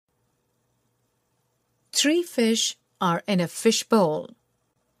3 fish are in a fish bowl.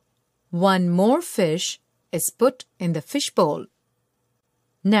 1 more fish is put in the fish bowl.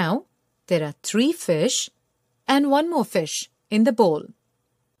 Now, there are 3 fish and 1 more fish in the bowl.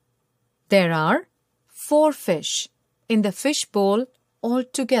 There are 4 fish in the fish bowl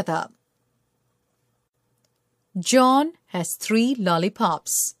altogether. John has 3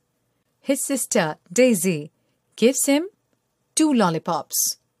 lollipops. His sister Daisy gives him 2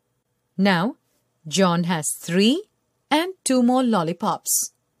 lollipops. Now, John has 3 and 2 more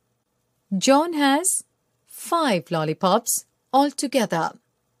lollipops. John has 5 lollipops altogether.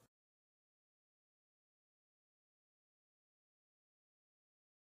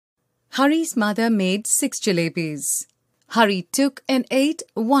 Hari's mother made 6 jalebis. Hari took and ate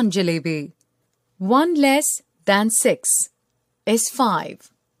 1 jalebi. 1 less than 6 is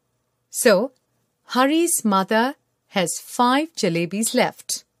 5. So, Hari's mother has 5 jalebis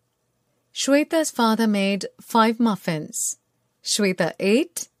left. Shweta's father made 5 muffins. Shweta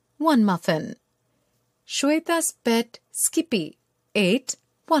ate 1 muffin. Shweta's pet Skippy ate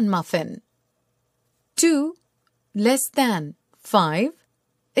 1 muffin. 2 less than 5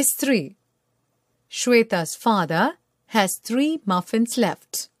 is 3. Shweta's father has 3 muffins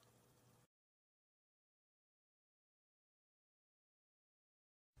left.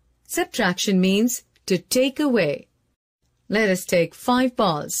 Subtraction means to take away. Let us take 5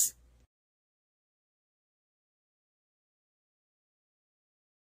 balls.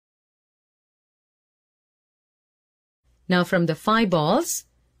 Now from the 5 balls,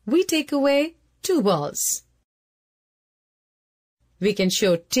 we take away 2 balls. We can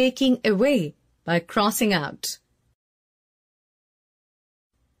show taking away by crossing out.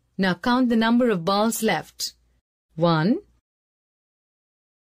 Now count the number of balls left. 1,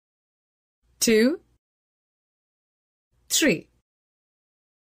 2, 3.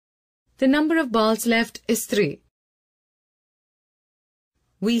 The number of balls left is 3.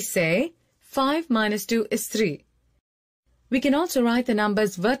 We say 5 minus 2 is 3. We can also write the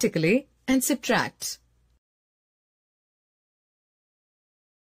numbers vertically and subtract.